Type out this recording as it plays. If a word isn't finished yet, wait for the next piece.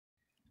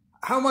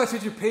How much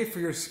did you pay for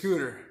your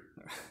scooter?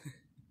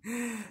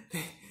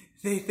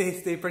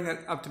 They bring that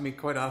up to me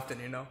quite often,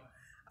 you know.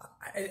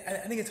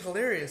 I think it's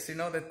hilarious, you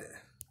know, that,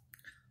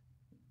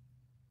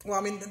 well,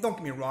 I mean, don't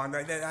get me wrong,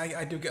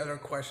 I do get other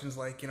questions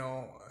like, you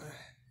know,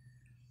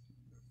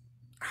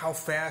 how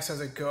fast does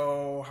it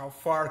go? How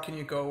far can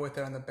you go with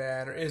it on the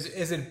battery?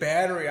 Is it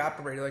battery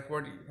operated? Like,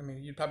 where do you, I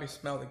mean, you'd probably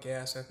smell the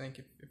gas, I think,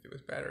 if it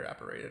was battery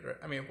operated. Or,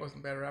 I mean, it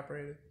wasn't battery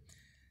operated.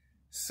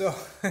 So,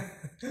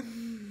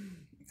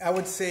 I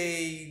would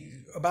say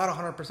about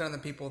 100% of the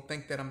people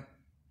think that I'm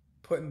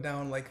putting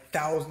down like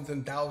thousands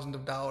and thousands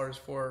of dollars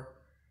for.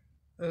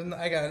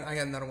 I got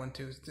another one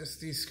too. It's just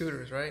these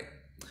scooters, right?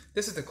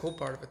 This is the cool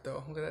part of it,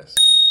 though. Look at this.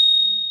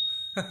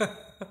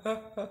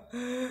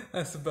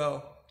 That's the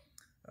bell.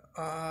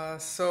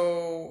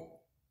 So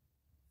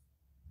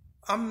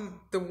I'm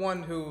the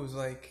one who's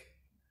like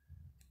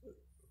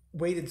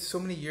waited so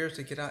many years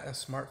to get a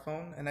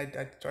smartphone, and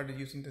I started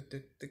using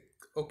the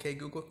OK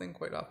Google thing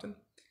quite often.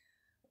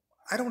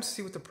 I don't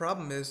see what the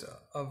problem is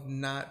of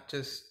not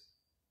just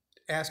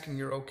asking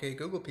your OK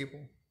Google people.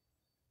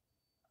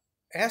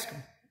 Ask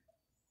them.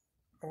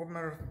 What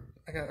matter?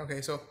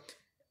 Okay. So,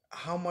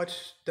 how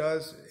much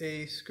does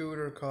a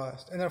scooter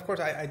cost? And then, of course,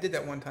 I did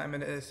that one time,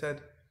 and it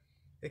said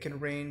it can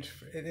range.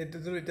 It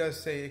literally does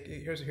say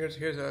here's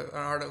an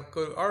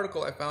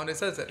article I found. It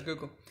says that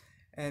Google,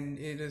 and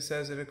it just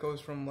says that it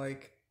goes from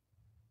like.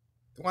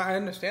 Well, I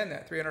understand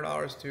that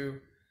 $300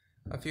 to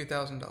a few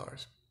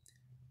 $1,000s.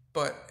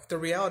 But the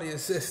reality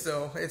is this,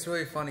 though. It's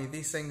really funny.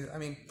 These things, I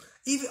mean,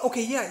 even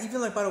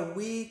like about a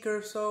week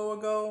or so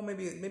ago,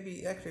 maybe it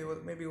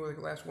was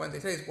like last Wednesday.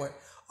 Today's what?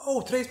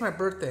 Oh, today's my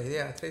birthday.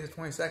 Yeah, today's the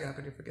 22nd. How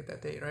could you forget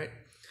that date, right?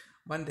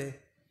 Monday.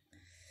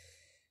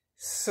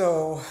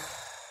 So,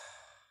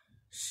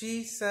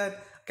 she said,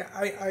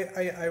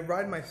 I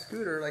ride my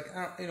scooter, like,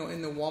 you know,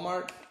 in the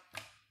Walmart.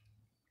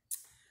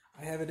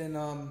 I have it in,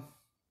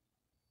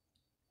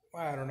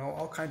 I don't know,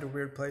 all kinds of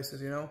weird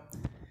places, you know.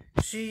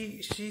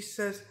 She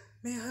says,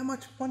 man, how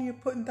much money you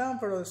putting down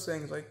for those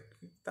things? Like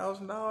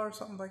 $1,000,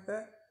 something like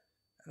that.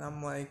 And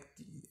I'm like,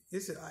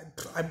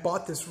 I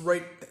bought this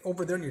right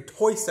over there in your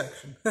toy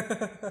section.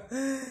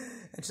 And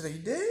she's like, you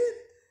did?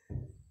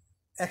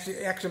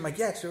 Actually, I'm like,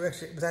 yeah, actually,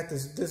 it was at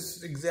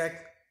this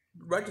exact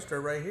register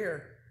right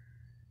here.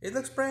 It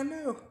looks brand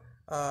new.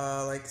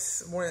 Like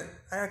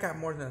I got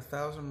more than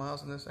 1,000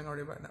 miles on this thing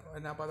already right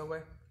now, by the way.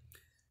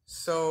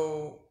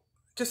 So,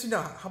 just, you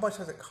know, how much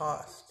does it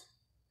cost?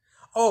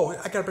 Oh,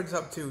 I gotta bring this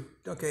up too.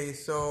 Okay,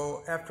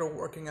 so after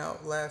working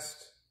out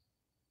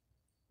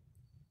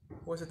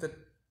was it the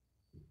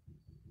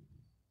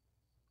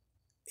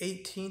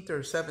 18th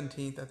or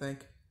 17th, I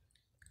think,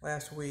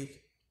 last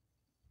week,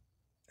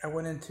 I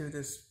went into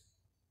this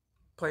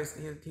place.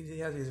 He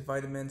has these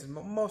vitamins and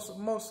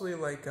mostly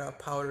like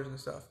powders and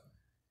stuff.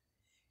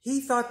 He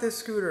thought this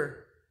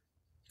scooter,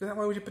 what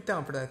would you put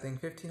down for that thing?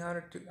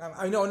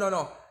 $1,500?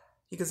 No.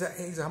 He goes,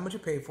 how much you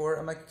pay for it?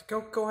 I'm like,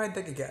 go ahead and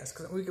take a guess.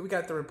 Because we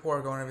got the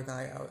rapport going and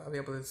everything. I'll be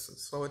able to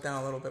slow it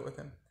down a little bit with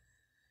him.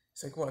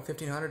 He's like, what,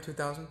 $1,500,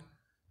 $2,000?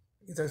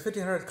 He's like,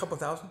 $1,500, a couple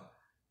thousand?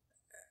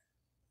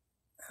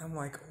 And I'm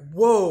like,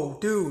 whoa,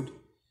 dude.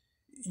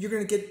 You're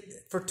going to get,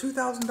 for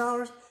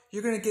 $2,000,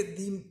 you're going to get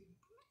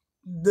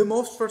the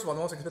most, first of all,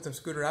 the most expensive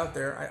scooter out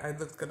there. I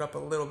looked it up a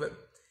little bit.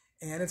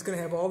 And it's going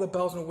to have all the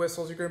bells and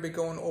whistles. You're going to be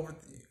going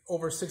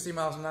over 60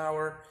 miles an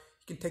hour.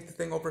 You can take the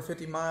thing over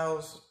 50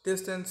 miles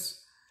distance.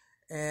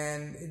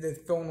 And the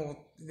phone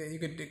you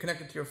can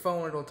connect it to your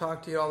phone. It'll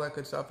talk to you, all that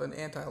good stuff, and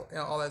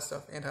all that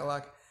stuff,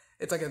 anti-lock.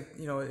 It's like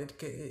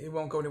it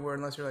won't go anywhere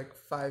unless you're like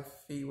 5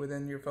 feet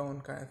within your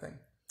phone, kind of thing.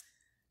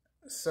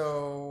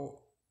 So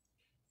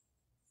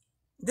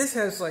this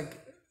has like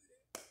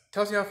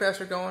tells you how fast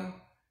you're going,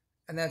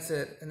 and that's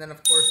it. And then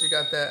of course you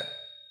got that,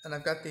 and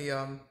I've got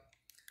the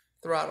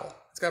throttle.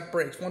 It's got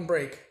brakes, one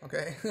brake.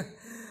 Okay.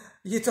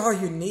 It's all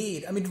you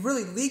need. I mean,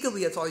 really,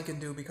 legally, it's all you can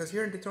do. Because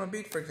here in Daytona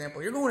Beach, for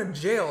example, you're going to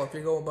jail if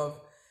you go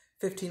above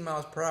 15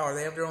 miles per hour.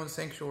 They have their own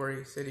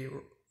sanctuary city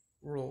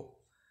rule.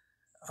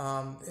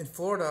 In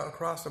Florida,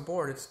 across the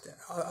board, it's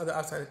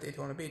outside of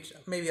Daytona Beach.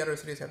 Maybe other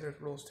cities have their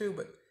rules too,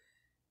 but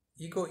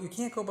you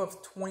can't go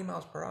above 20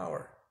 miles per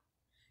hour.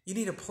 You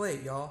need a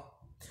plate, y'all.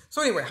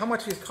 So anyway, how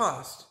much these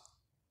cost?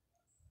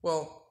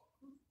 Well,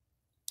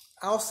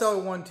 I'll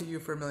sell one to you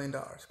for $1 million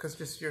because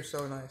just you're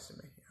so nice to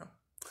me, you know.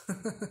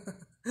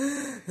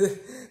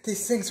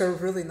 These things are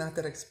really not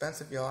that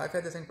expensive, y'all. I've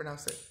had this thing for now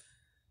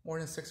more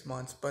than 6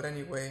 months. But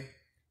anyway,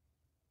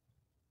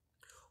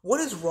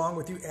 what is wrong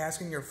with you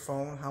asking your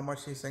phone how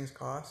much these things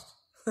cost?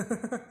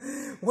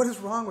 What is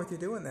wrong with you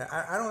doing that?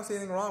 I don't see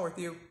anything wrong with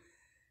you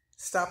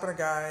stopping a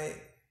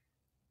guy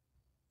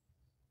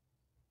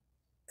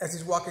as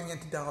he's walking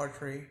into Dollar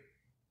Tree.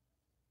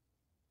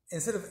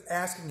 Instead of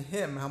asking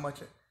him how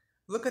much,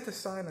 look at the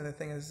sign on the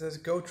thing. It says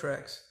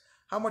gotrax.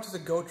 How much does a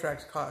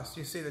gotrax cost?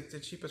 You see the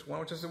cheapest one,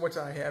 which is what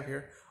I have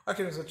here.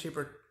 Actually, there's a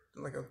cheaper,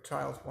 like a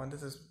child's one.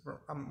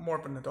 I'm more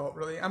of an adult,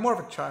 really. I'm more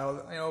of a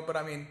child, you know, but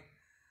I mean,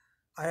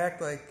 I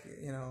act like,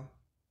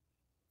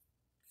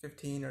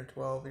 15 or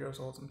 12 years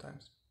old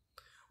sometimes.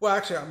 Well,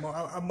 actually,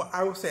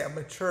 I will say a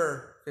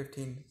mature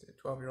 15 to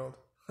 12-year-old,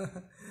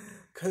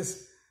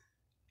 because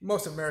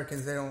most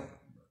Americans they're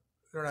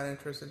not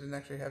interested in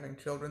actually having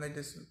children. They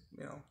just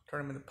turn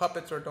them into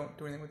puppets or don't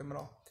do anything with them at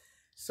all.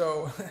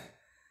 So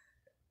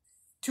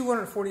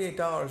 $248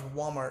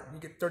 Walmart. You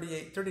get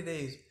 30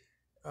 days.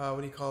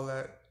 What do you call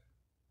that?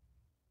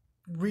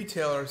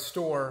 Retailer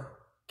store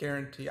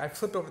guarantee. I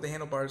flipped over the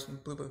handlebars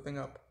and blew the thing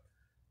up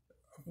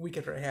a week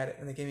after I had it,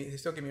 and they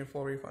still gave me a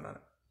full refund on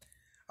it.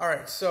 All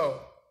right, so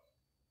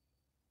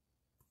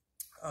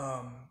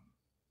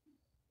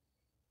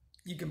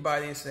you can buy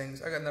these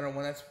things. I got another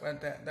one.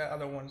 That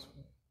other one's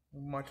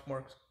much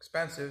more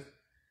expensive.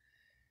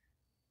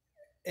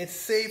 It's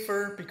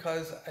safer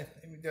because what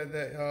do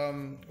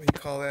you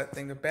call that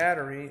thing? The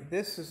battery.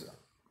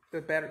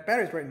 The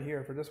battery's right in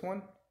here for this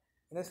one.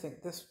 And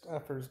this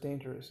effort is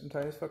dangerous. I'm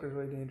telling you, this fucker is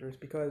really dangerous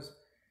because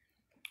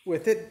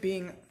with it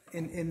being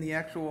in the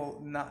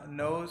actual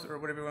nose or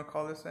whatever you want to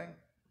call this thing,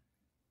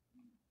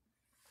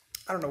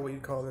 I don't know what you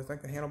call this,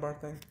 like the handlebar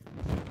thing,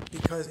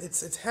 because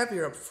it's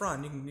heavier up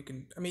front.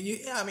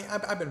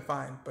 I've been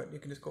fine, but you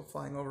can just go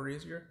flying over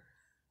easier.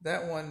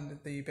 That one,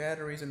 the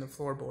battery's in the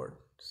floorboard,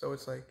 so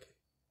it's like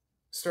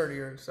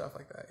sturdier and stuff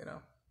like that,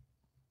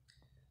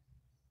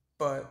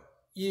 But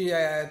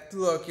yeah,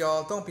 look,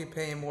 y'all, don't be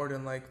paying more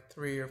than like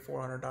 $300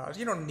 or $400.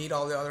 You don't need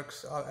all the other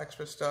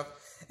extra stuff.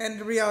 And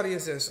the reality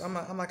is this: I'm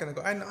not gonna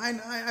go.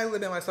 I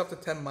limit myself to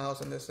 10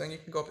 miles on this thing. You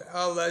can go up to,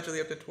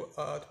 allegedly up to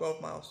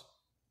 12 miles.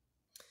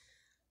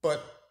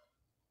 But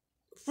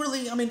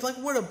really, like,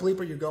 where the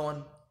bleep are you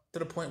going to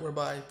the point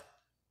whereby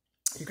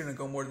you're gonna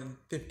go more than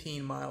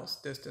 15 miles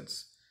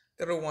distance?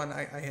 The other one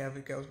I have,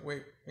 it goes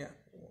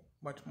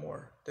much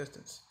more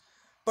distance.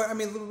 But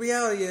the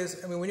reality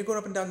is, when you're going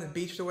up and down the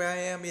beach the way I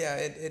am,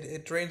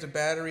 it drains the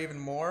battery even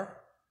more.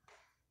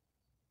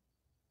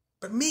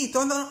 But me,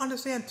 don't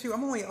understand too.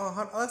 I'm only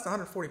less than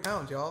 140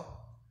 pounds, y'all,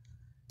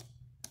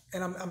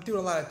 and I'm doing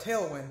a lot of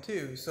tailwind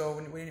too. So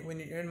when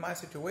you're in my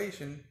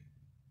situation,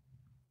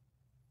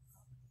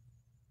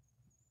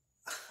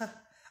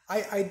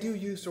 I do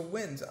use the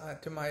winds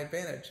to my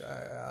advantage.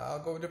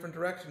 I'll go a different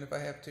direction if I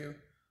have to.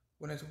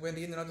 When it's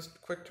windy, and then I'll just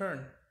quick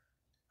turn.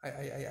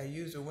 I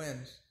use the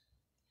winds.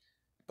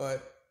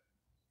 But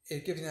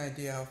it gives you an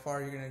idea how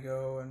far you're going to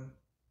go, and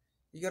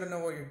you got to know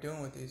what you're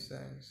doing with these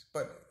things.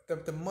 But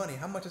the money,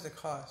 how much does it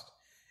cost?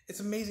 It's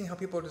amazing how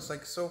people are just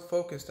like so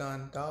focused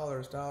on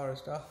dollars.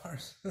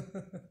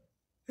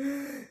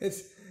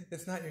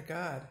 It's not your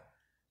God.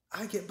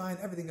 I get buying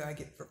everything that I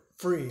get for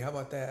free. How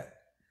about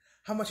that?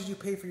 How much did you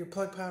pay for your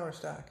Plug Power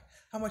stock?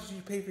 How much did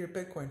you pay for your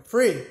Bitcoin?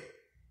 Free.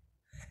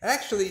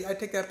 Actually, I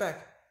take that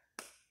back.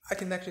 I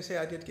can actually say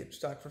I did get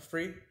stock for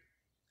free.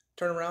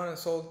 Turned around and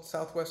sold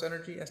Southwest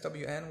Energy,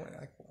 SWN.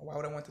 Why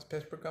would I want this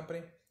Pittsburgh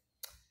company?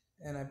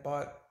 And I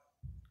bought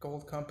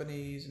gold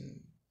companies and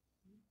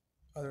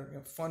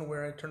other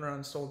funware. I turned around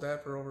and sold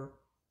that for over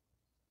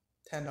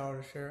 $10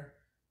 a share.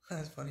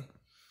 That's funny.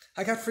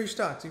 I got free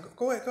stocks. You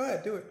go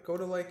ahead, do it. Go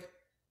to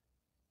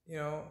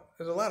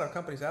there's a lot of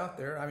companies out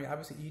there.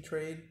 Obviously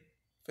E-Trade,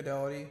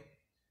 Fidelity,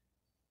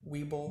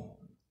 Webull.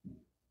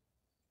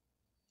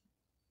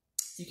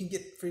 You can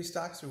get free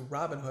stocks through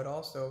Robinhood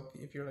also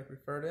if you're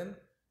referred in.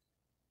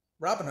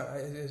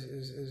 Robinhood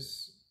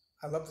is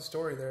I love the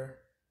story there.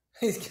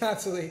 He's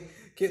constantly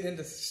getting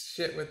into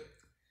shit with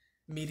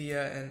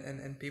media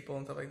and people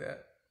and stuff like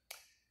that.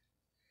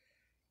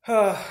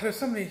 There's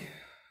so many.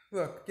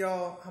 Look,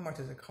 y'all, how much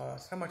does it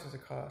cost? How much does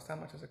it cost? How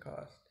much does it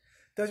cost?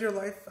 Does your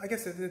life, I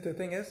guess the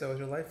thing is, though, is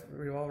your life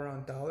revolve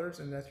around dollars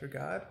and that's your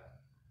God?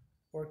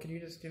 Or can you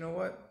just,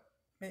 what?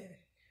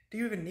 Do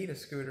you even need a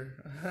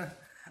scooter?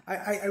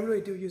 I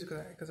really do use it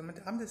because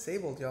I'm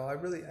disabled, y'all.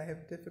 I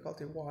have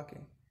difficulty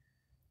walking.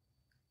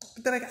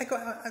 But then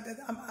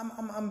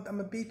I'm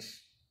a beach,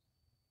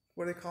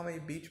 what do they call me,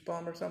 beach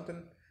bum or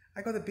something?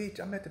 I go to the beach.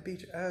 I'm at the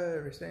beach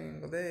every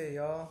single day,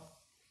 y'all.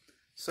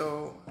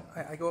 So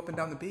I go up and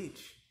down the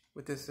beach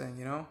with this thing,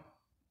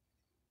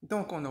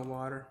 Don't go in the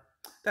water.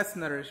 That's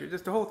another issue.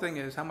 Just the whole thing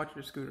is how much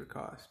your scooter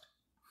cost.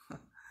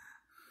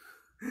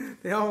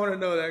 They all want to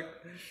know that.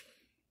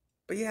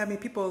 But yeah,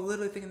 people are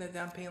literally thinking that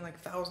I'm paying like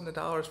thousands of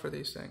dollars for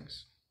these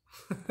things.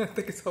 I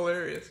think it's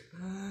hilarious.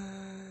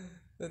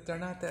 That they're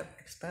not that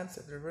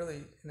expensive. They're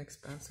really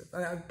inexpensive.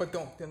 But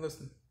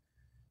listen.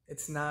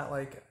 It's not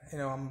like,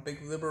 I'm a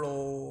big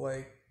liberal,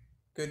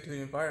 good to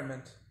the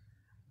environment.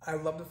 I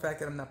love the fact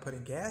that I'm not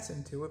putting gas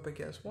into it, but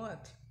guess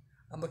what?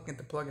 I'm looking at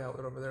the plug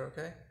outlet over there,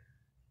 okay?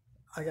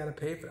 I gotta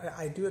pay for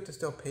I do have to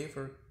still pay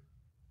for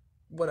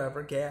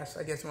whatever, gas,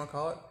 I guess you want to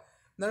call it.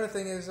 Another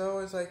thing is, though,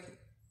 is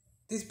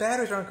these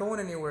batteries aren't going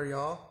anywhere,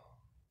 y'all.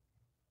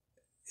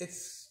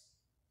 It's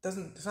not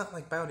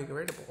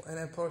biodegradable. And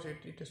of course,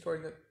 you're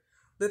destroying the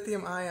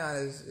lithium ion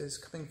is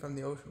coming from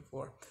the ocean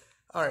floor.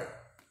 All right,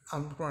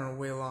 I'm running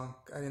way long.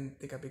 I didn't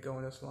think I'd be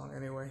going this long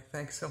anyway.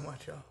 Thanks so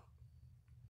much, y'all.